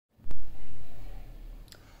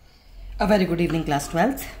A very good evening, class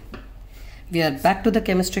 12th. We are back to the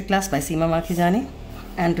chemistry class by Seema Makhijani,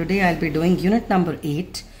 and today I'll be doing unit number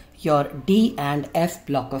 8, your D and F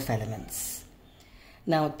block of elements.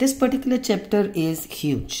 Now this particular chapter is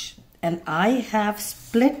huge, and I have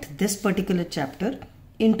split this particular chapter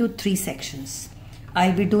into 3 sections.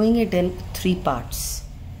 I'll be doing it in 3 parts.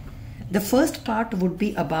 The first part would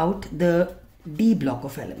be about the D block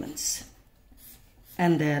of elements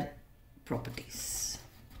and their properties,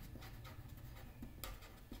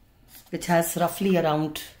 which has roughly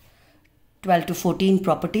around 12 to 14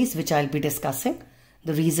 properties, which I'll be discussing,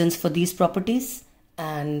 the reasons for these properties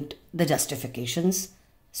and the justifications,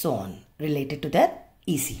 so on, related to their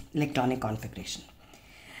EC, electronic configuration.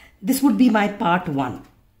 This would be my part 1.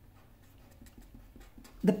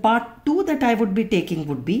 The part 2 that I would be taking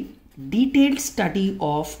would be detailed study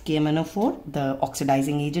of KMnO4, the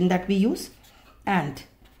oxidizing agent that we use, and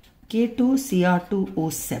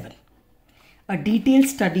K2Cr2O7. A detailed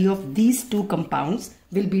study of these 2 compounds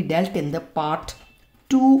will be dealt in the part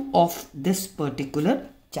 2 of this particular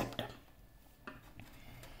chapter.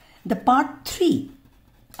 The part 3,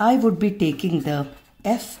 I would be taking the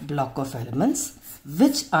F block of elements,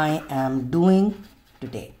 which I am doing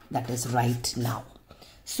today, that is right now.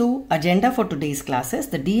 So, agenda for today's class is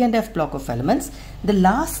the D and F block of elements, the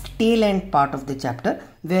last tail end part of the chapter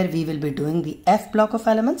where we will be doing the F block of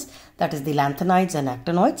elements, that is the lanthanides and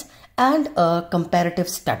actinoids, and a comparative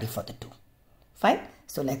study for the 2. Fine.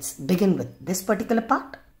 So, let's begin with this particular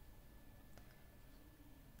part.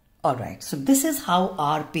 Alright, so this is how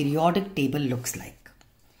our periodic table looks like.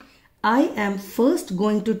 I am first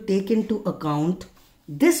going to take into account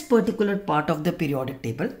this particular part of the periodic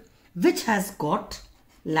table, which has got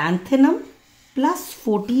lanthanum plus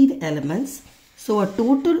 14 elements. So a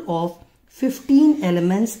total of 15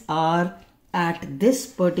 elements are at this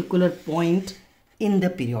particular point in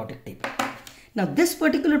the periodic table. Now this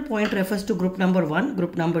particular point refers to group number 1,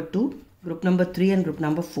 group number 2, group number 3 and group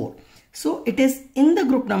number 4. So it is in the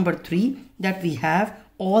group number 3 that we have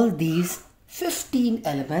all these 15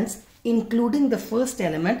 elements, including the first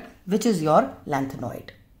element, which is your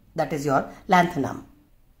lanthanoid, that is your lanthanum.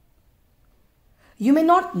 You may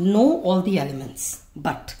not know all the elements,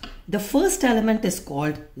 but the first element is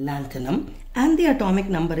called lanthanum and the atomic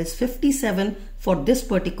number is 57 for this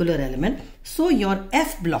particular element. So your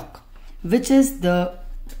F block, which is the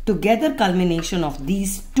together culmination of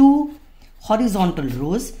these 2 horizontal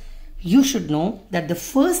rows, you should know that the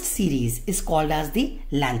first series is called as the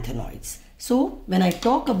lanthanoids. So when I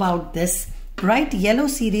talk about this bright yellow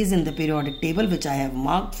series in the periodic table, which I have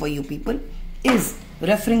marked for you people, is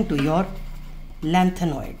referring to your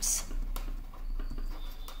lanthanoids,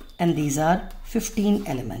 and these are 15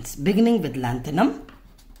 elements beginning with lanthanum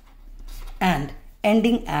and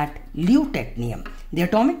ending at lutetium. The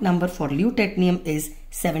atomic number for lutetium is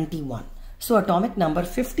 71. So atomic number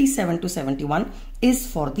 57 to 71 is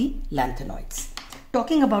for the lanthanoids.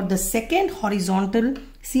 Talking about the second horizontal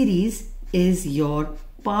series is your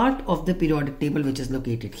part of the periodic table, which is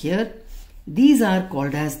located here. These are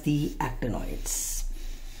called as the actinoids.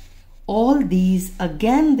 All these,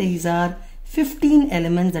 again, these are 15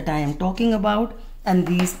 elements that I am talking about, and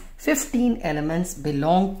these 15 elements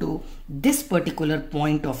belong to this particular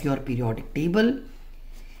point of your periodic table.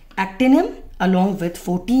 Actinium along with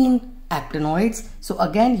 14 actinoids. So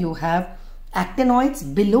again, you have actinoids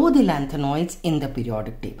below the lanthanoids in the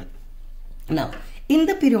periodic table. Now, in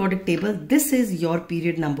the periodic table, this is your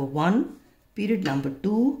period number 1, period number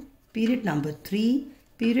 2, period number 3,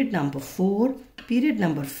 period number 4, period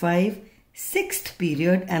number 5, 6th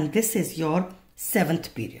period, and this is your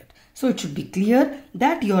 7th period. So it should be clear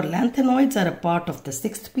that your lanthanoids are a part of the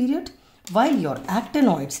 6th period, while your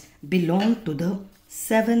actinoids belong to the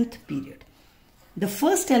 7th period. The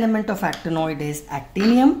first element of actinoid is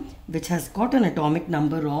actinium, which has got an atomic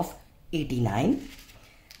number of 89.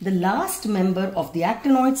 The last member of the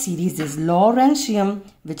actinoid series is lawrencium,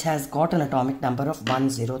 which has got an atomic number of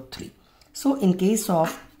 103. So in case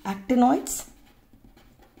of actinoids,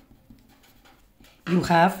 you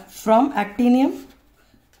have from actinium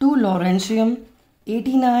to lawrencium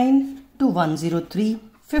 89 to 103,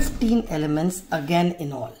 15 elements again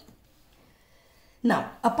in all.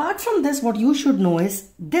 Now, apart from this, what you should know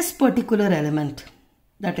is this particular element,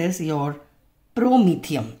 that is your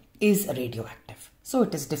promethium, is radioactive. So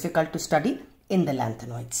it is difficult to study in the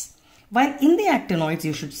lanthanoids. While in the actinoids,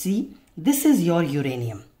 you should see this is your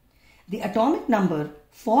uranium. The atomic number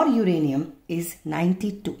for uranium is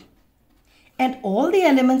 92. And all the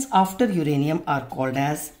elements after uranium are called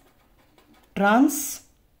as trans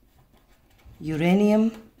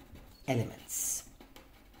uranium elements.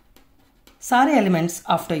 सारे elements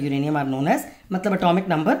after uranium are known as, मतलब atomic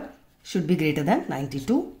number should be greater than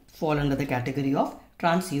 92, fall under the category of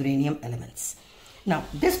transuranium elements. Now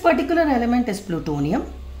this particular element is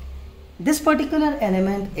plutonium. This particular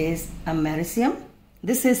element is americium.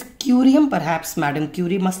 This is curium, perhaps Madame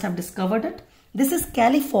Curie must have discovered it. This is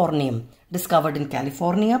californium, discovered in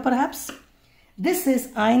California perhaps. This is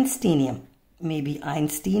einsteinium, maybe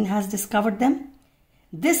Einstein has discovered them.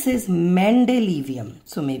 This is mendelevium,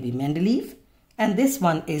 so maybe Mendeleev. And this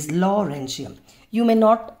one is Laurentium. You may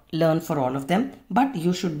not learn for all of them, but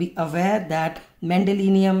you should be aware that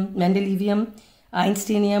mendelevium,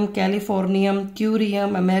 einsteinium, californium,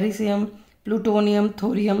 curium, americium, plutonium,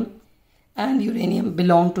 thorium and uranium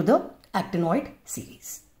belong to the actinoid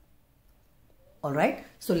series. Alright,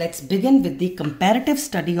 so let's begin with the comparative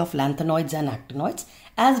study of lanthanoids and actinoids.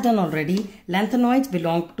 As done already, lanthanoids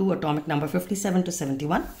belong to atomic number 57 to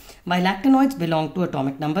 71, while actinoids belong to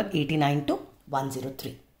atomic number 89 to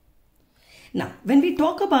 103. Now, when we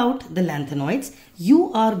talk about the lanthanoids,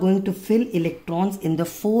 you are going to fill electrons in the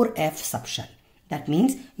 4f subshell. That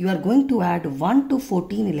means you are going to add 1 to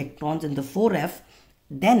 14 electrons in the 4f,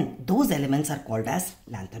 then those elements are called as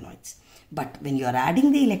lanthanoids. But when you are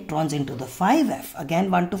adding the electrons into the 5f,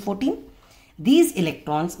 again 1 to 14, these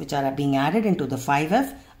electrons which are being added into the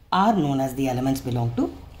 5f are known as the elements belong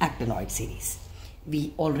to actinoid series.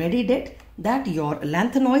 We already did that your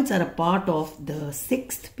lanthanoids are a part of the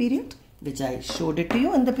 6th period, which I showed it to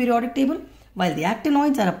you in the periodic table, while the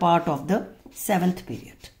actinoids are a part of the 7th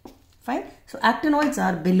period. Fine. So actinoids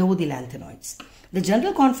are below the lanthanoids. The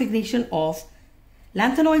general configuration of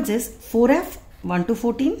lanthanoids is 4f 1 to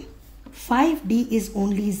 14. 5d is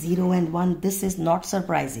only 0 and 1. This is not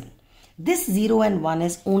surprising. This 0 and 1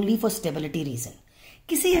 is only for stability reason.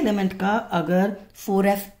 किसी element का अगर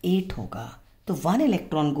 4f8 होगा तो 1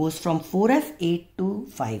 electron goes from 4f8 to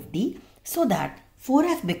 5d, so that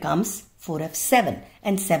 4f becomes 4f7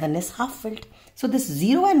 and 7 is half filled. So this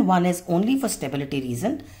 0 and 1 is only for stability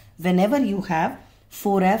reason. Whenever you have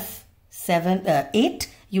 4f8,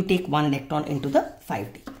 you take 1 electron into the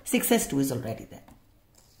 5d. 6s2 is already there.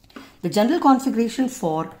 The general configuration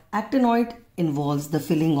for actinoid involves the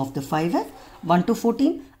filling of the 5f 1 to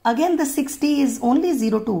 14. Again, the 6d is only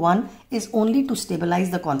 0 to 1 is only to stabilize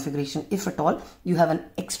the configuration. If at all you have an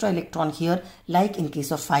extra electron here, like in case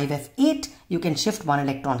of 5f8, you can shift 1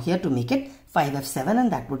 electron here to make it 5f7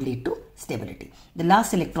 and that would lead to stability. The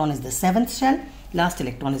last electron is the 7th shell, last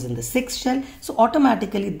electron is in the 6th shell. So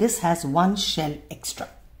automatically this has 1 shell extra.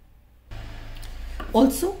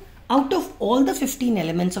 Also, out of all the 15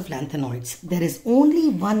 elements of lanthanoids, there is only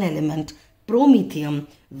one element, promethium,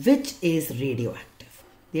 which is radioactive.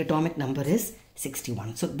 The atomic number is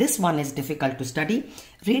 61. So this one is difficult to study.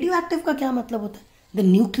 Radioactive का क्या मतलब होता है? The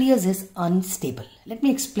nucleus is unstable. Let me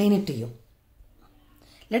explain it to you.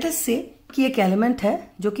 Let us say कि एक element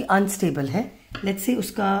है जो कि unstable है. Let's say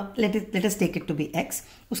उसका let us take it to be x.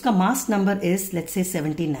 उसका mass number is let's say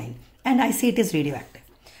 79 and I say it is radioactive.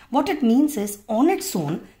 What it means is on its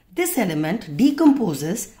own this element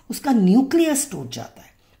decomposes, उसका nucleus टूट जाता है.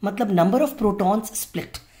 मतलब number of protons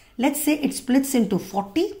split. Let's say it splits into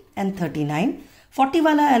 40 and 39. 40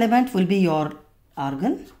 वाला element will be your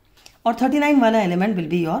argon और 39 वाला element will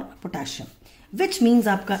be your potassium. Which means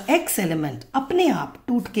आपका X element अपने आप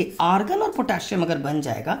टूट के argon और potassium अगर बन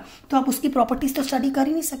जाएगा तो आप उसकी properties तो study कर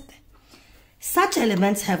ही नहीं सकते. Such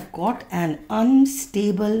elements have got an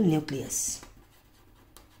unstable nucleus.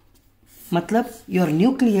 मतलब your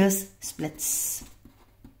nucleus splits.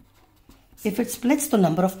 If it splits, the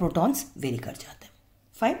number of protons vary कर जाते हैं.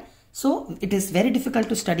 Fine. So it is very difficult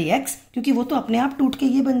to study X क्योंकि वो तो अपने आप टूट के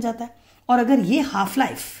ये बन जाता है. और अगर ये half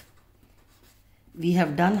life, we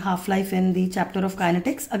have done half life in the chapter of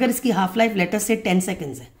kinetics. अगर इसकी half life let us say 10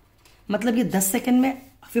 seconds है, मतलब ये 10 सेकंड में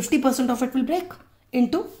 50% of it will break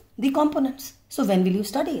into the components. So when will you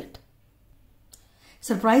study it?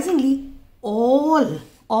 Surprisingly, all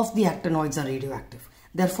of the actinoids are radioactive.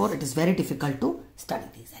 Therefore, it is very difficult to study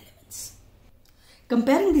these elements.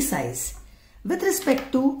 Comparing the size with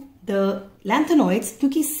respect to the lanthanoids,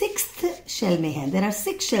 क्योंकि 6th shell में है, there are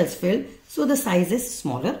 6 shells filled, so the size is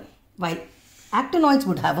smaller, while actinoids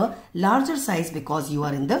would have a larger size because you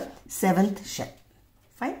are in the 7th shell.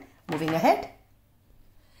 Fine. Moving ahead.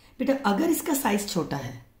 बेटा अगर इसका size छोटा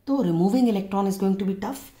है तो removing electron is going to be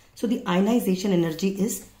tough, so the ionization energy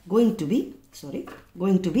is going to be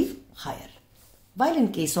higher. While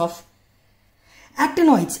in case of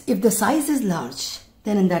actinoids, if the size is large,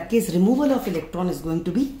 then in that case removal of electron is going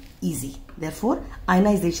to be easy. Therefore,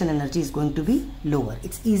 ionization energy is going to be lower.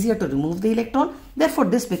 It's easier to remove the electron. Therefore,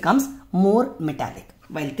 this becomes more metallic,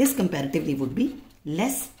 while this comparatively would be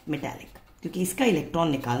less metallic. क्योंकि इसका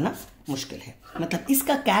electron निकालना मुश्किल है, मतलब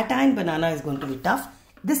इसका cation banana is going to be tough.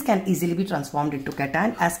 This can easily be transformed into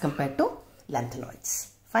cation as compared to lanthanoids.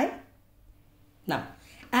 Fine. Now,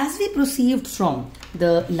 as we proceed from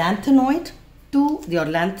the lanthanoid to your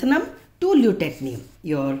lanthanum to lutetium,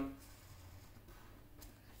 your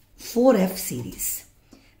 4F series,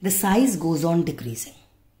 the size goes on decreasing.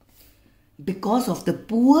 Because of the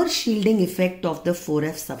poor shielding effect of the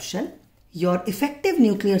 4F subshell, your effective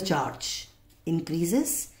nuclear charge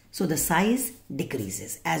increases. So the size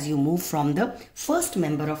decreases as you move from the first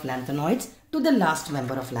member of lanthanoids to the last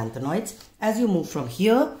member of lanthanoids. As you move from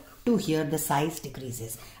here to here, the size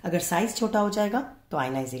decreases. अगर size छोटा हो जाएगा तो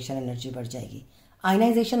ionization energy बढ़ जाएगी.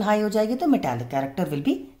 Ionization high हो जाएगी तो metallic character will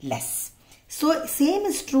be less. So same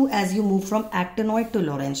is true as you move from actinoid to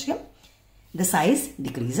lawrencium. The size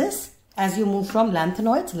decreases. As you move from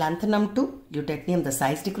lanthanoids, lanthanum to lutetium, the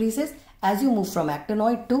size decreases. As you move from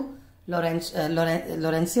actinoid to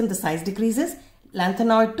lawrencium, the size decreases.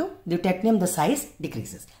 Lanthanoid to lutetium, the size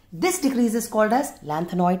decreases. This decrease is called as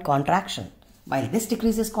lanthanoid contraction, while this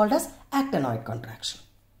decrease is called as actinoid contraction.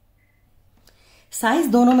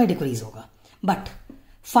 Size दोनों में decrease होगा, but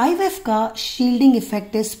 5F का shielding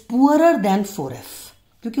effect is poorer than 4F,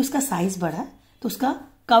 क्योंकि उसका size बड़ा है तो उसका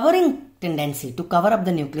covering tendency to cover up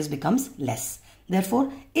the nucleus becomes less.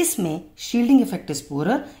 Therefore, इसमें shielding effect is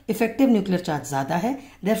poorer, effective nuclear charge ज़्यादा है.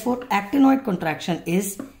 Therefore, actinoid contraction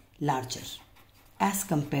is larger as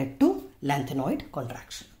compared to lanthanoid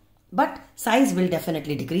contraction. But size will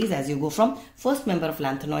definitely decrease as you go from first member of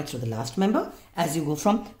lanthanoids to the last member. As you go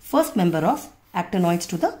from first member of actinoids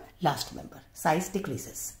to the last member, size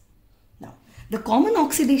decreases. Now, the common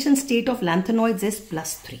oxidation state of lanthanoids is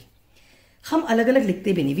 +3. हम अलग अलग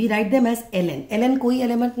लिखते भी नहीं. We write them as Ln. Ln कोई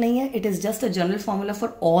element नहीं है. It is just a general formula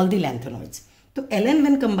for all the lanthanoids. तो Ln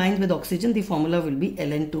when combined with oxygen the formula will be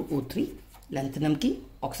Ln2O3. Lanthanum की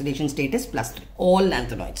oxidation state is +3. All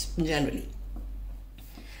lanthanoids generally.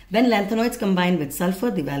 When lanthanoids combine with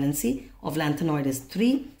sulfur, the valency of lanthanoid is 3,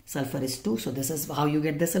 sulfur is 2. So this is how you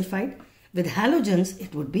get the sulfide. With halogens,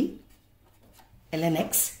 it would be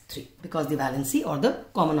Lnx3 because the valency or the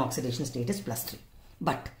common oxidation state is +3.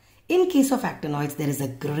 But in case of actinoids, there is a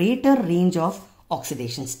greater range of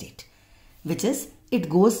oxidation state, which is it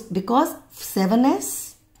goes because 7s,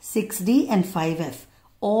 6d and 5f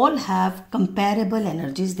all have comparable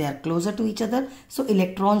energies. They are closer to each other. So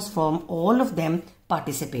electrons from all of them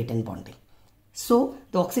participate in bonding. So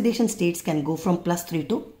the oxidation states can go from +3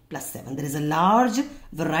 to +7. There is a large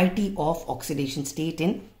variety of oxidation state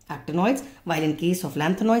in actinoids, while in case of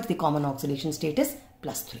lanthanoids, the common oxidation state is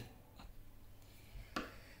 +3.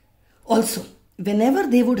 Also, whenever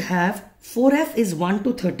they would have 4f is 1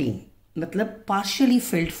 to 13, matlab partially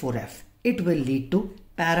filled 4f, it will lead to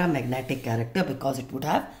paramagnetic character because it would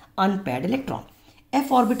have unpaired electron.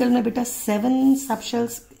 F orbital में बेटा 7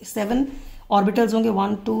 subshells, 7 orbitals होंगे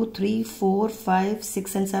 1, 2, 3, 4, 5,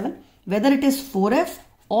 6 and 7. Whether it is 4f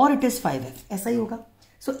or it is 5f, ऐसा ही होगा.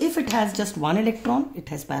 So if it has just one electron, it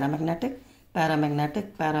has paramagnetic,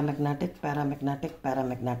 paramagnetic, paramagnetic, paramagnetic,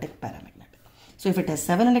 paramagnetic, paramagnetic. So if it has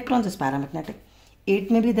 7 electrons, it's paramagnetic.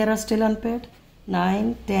 8 maybe there are still unpaired.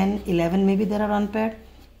 9, 10, 11 maybe there are unpaired.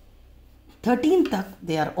 13 tak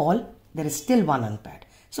they are all, there is still one unpaired.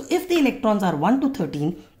 So if the electrons are 1 to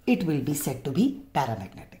 13, it will be said to be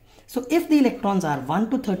paramagnetic. So if the electrons are 1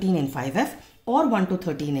 to 13 in 5f or 1 to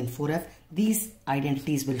 13 in 4f, these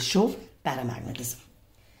identities will show paramagnetism.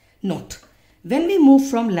 Note, when we move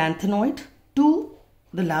from lanthanoid to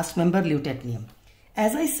the last member lutetium,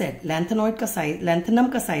 as I said, lanthanum का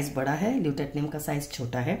size बड़ा है, lutetium का size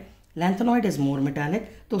छोटा है. Lanthanoid is more metallic,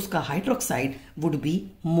 तो उसका hydroxide would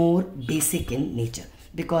be more basic in nature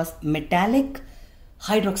because metallic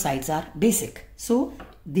hydroxides are basic. So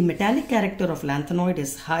the metallic character of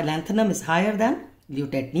lanthanum is higher than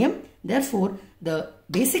lutetium. Therefore, the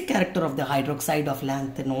basic character of the hydroxide of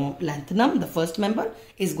lanthanum, the first member,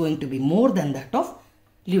 is going to be more than that of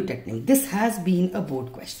lutetium. This has been a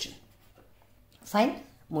board question. Fine.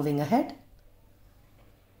 Moving ahead.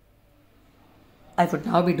 I would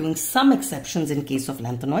now be doing some exceptions in case of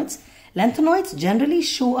lanthanoids. Lanthanoids generally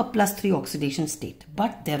show a +3 oxidation state,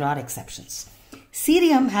 but there are exceptions.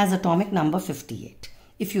 Cerium has atomic number 58.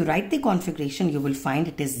 If you write the configuration, you will find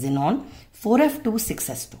it is xenon 4f2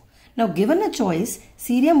 6s2. Now, given a choice,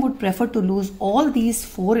 cerium would prefer to lose all these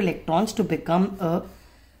 4 electrons to become a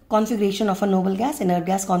configuration of a noble gas, inert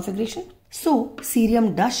gas configuration. So,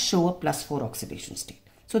 cerium does show a +4 oxidation state.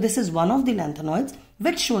 So, this is one of the lanthanoids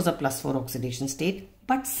which shows a +4 oxidation state.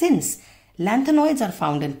 But since lanthanoids are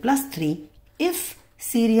found in +3, if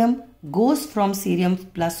cerium goes from cerium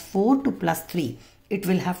 +4 to +3, it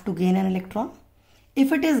will have to gain an electron.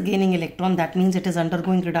 If it is gaining electron, that means it is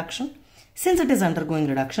undergoing reduction. Since it is undergoing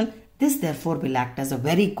reduction, this therefore will act as a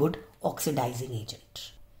very good oxidizing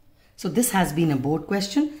agent. So this has been a board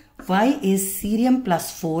question. Why is cerium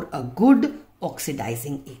 +4 a good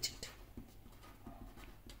oxidizing agent?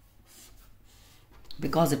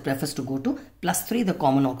 Because it prefers to go to +3, the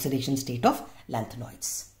common oxidation state of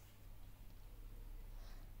lanthanoids.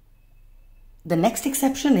 The next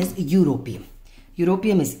exception is europium.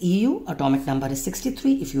 Europium is EU, atomic number is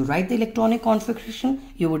 63. If you write the electronic configuration,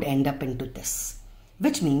 you would end up into this.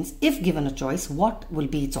 Which means if given a choice, what will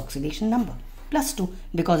be its oxidation number? +2,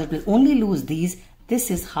 because it will only lose these. This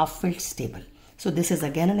is half-filled stable. So this is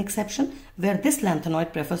again an exception where this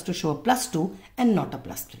lanthanoid prefers to show a +2 and not a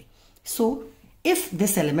 +3. So if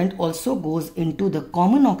this element also goes into the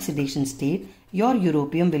common oxidation state, your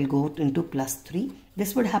europium will go into +3.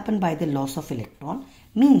 This would happen by the loss of electron.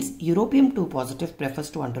 Means europium 2 positive prefers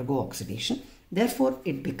to undergo oxidation. Therefore,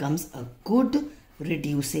 it becomes a good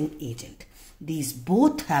reducing agent. These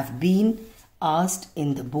both have been asked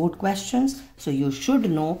in the board questions. So you should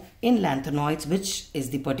know in lanthanoids which is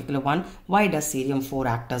the particular one. Why does cerium 4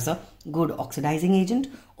 act as a good oxidizing agent?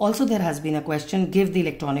 Also, there has been a question, give the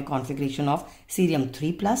electronic configuration of cerium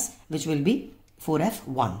 3+, which will be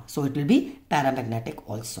 4f1. So it will be paramagnetic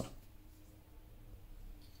also.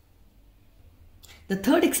 The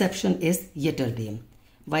third exception is ytterbium.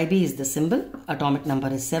 Yb is the symbol, atomic number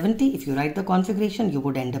is 70. If you write the configuration, you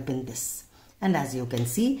would end up in this. And as you can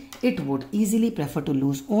see, it would easily prefer to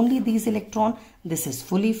lose only these electrons. This is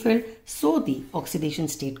fully filled, so the oxidation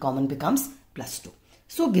state common becomes +2.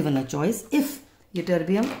 So given a choice, if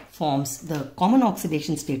ytterbium forms the common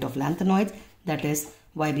oxidation state of lanthanoids, that is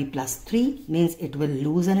Yb +3, means it will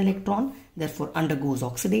lose an electron, therefore undergoes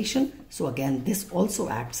oxidation. So again, this also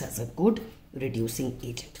acts as a good reducing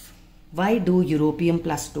agent. Why do europium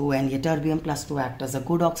 +2 and ytterbium +2 act as a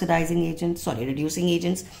good oxidizing agent, reducing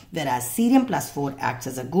agents, whereas cerium +4 acts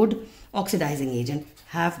as a good oxidizing agent,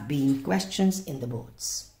 have been questions in the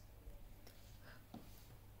boards.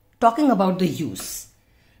 Talking about the use.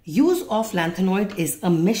 Use of lanthanoid is a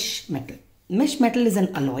mish metal. Mish metal is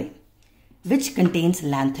an alloy which contains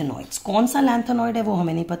lanthanoids. कौन सा lanthanoid है वो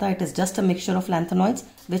हमें नहीं पता. It is just a mixture of lanthanoids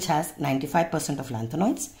which has 95% of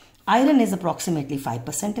lanthanoids. Iron is approximately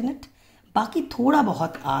 5% in it. बाकी थोड़ा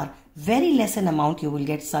बहुत are very less in amount. You will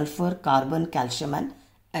get sulfur, carbon, calcium and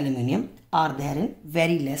aluminium are there in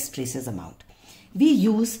very less traces amount. We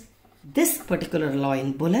use this particular alloy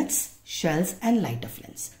in bullets, shells and lighter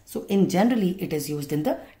flints. So in generally it is used in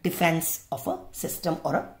the defense of a system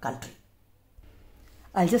or a country.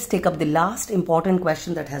 I'll just take up the last important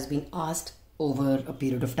question that has been asked over a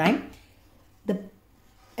period of time. The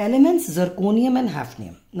elements zirconium and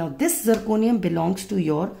hafnium. Now this zirconium belongs to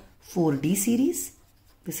your 4D series.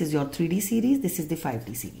 This is your 3D series. This is the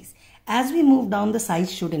 5D series. As we move down, the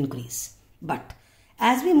size should increase. But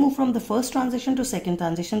as we move from the first transition to second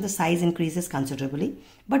transition, the size increases considerably.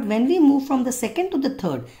 But when we move from the second to the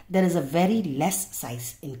third, there is a very less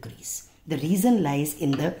size increase. The reason lies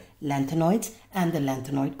in the lanthanoids and the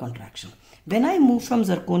lanthanoid contraction. When I move from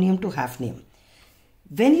zirconium to hafnium,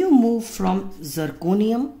 when you move from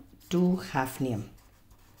zirconium to hafnium,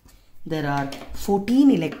 there are 14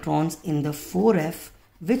 electrons in the 4f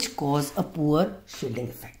which cause a poor shielding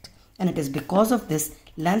effect. And it is because of this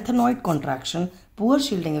lanthanoid contraction, poor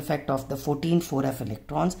shielding effect of the 14 4f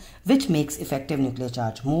electrons, which makes effective nuclear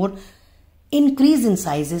charge more. Increase in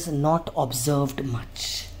size is not observed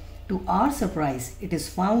much. To our surprise, it is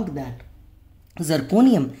found that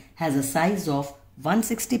zirconium has a size of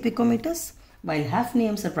 160 picometers, while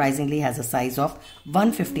hafnium surprisingly has a size of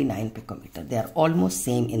 159 picometer. They are almost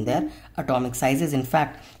same in their atomic sizes. In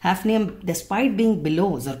fact, hafnium, despite being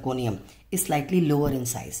below zirconium, is slightly lower in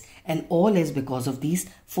size. And all is because of these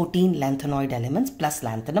 14 lanthanoid elements plus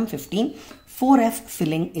lanthanum 15. 4f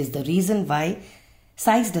filling is the reason why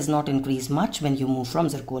size does not increase much when you move from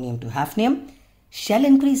zirconium to hafnium. Shell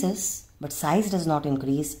increases, but size does not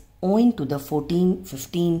increase owing to the 14,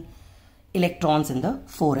 15 electrons in the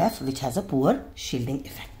 4f, which has a poor shielding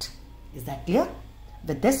effect. Is that clear?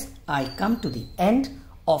 With this, I come to the end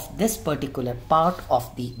of this particular part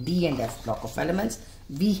of the D and F block of elements.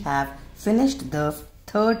 We have finished the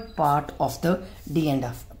third part of the D and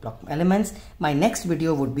F block of elements. My next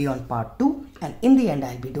video would be on part 2, and in the end,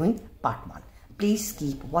 I'll be doing part 1. Please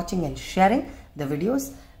keep watching and sharing the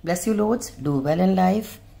videos. Bless you loads. Do well in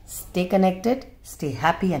life. Stay connected. Stay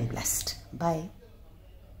happy and blessed. Bye.